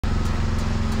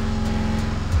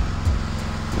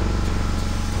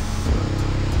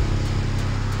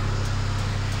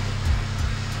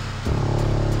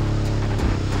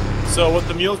So what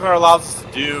the Mule car allows us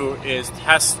to do is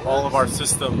test all of our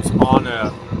systems on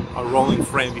a rolling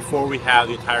frame before we have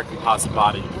the entire composite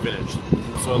body finished.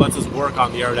 So it lets us work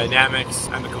on the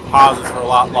aerodynamics and the composites for a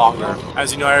lot longer.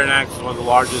 As you know, aerodynamics is one of the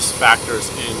largest factors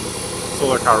in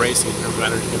solar car racing in terms of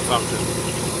energy consumption.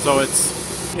 So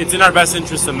it's in our best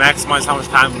interest to maximize how much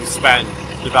time we spend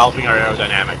developing our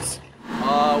aerodynamics.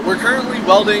 We're currently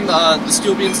welding the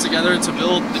steel beams together to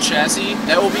build the chassis.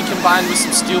 That will be combined with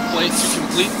some steel plates to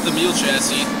complete the Mule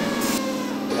chassis.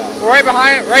 Right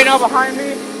now behind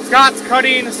me, Scott's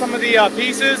cutting some of the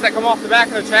pieces that come off the back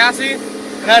of the chassis,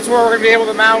 and that's where we're going to be able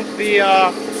to mount the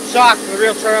shock for the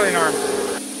real trailing arm.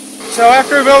 So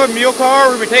after we build the Mule car,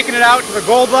 we're going to be taking it out to the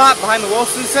gold lot behind the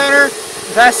Wilson Center,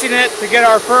 testing it to get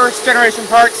our first generation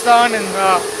parts done and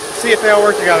see if they all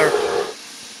work together.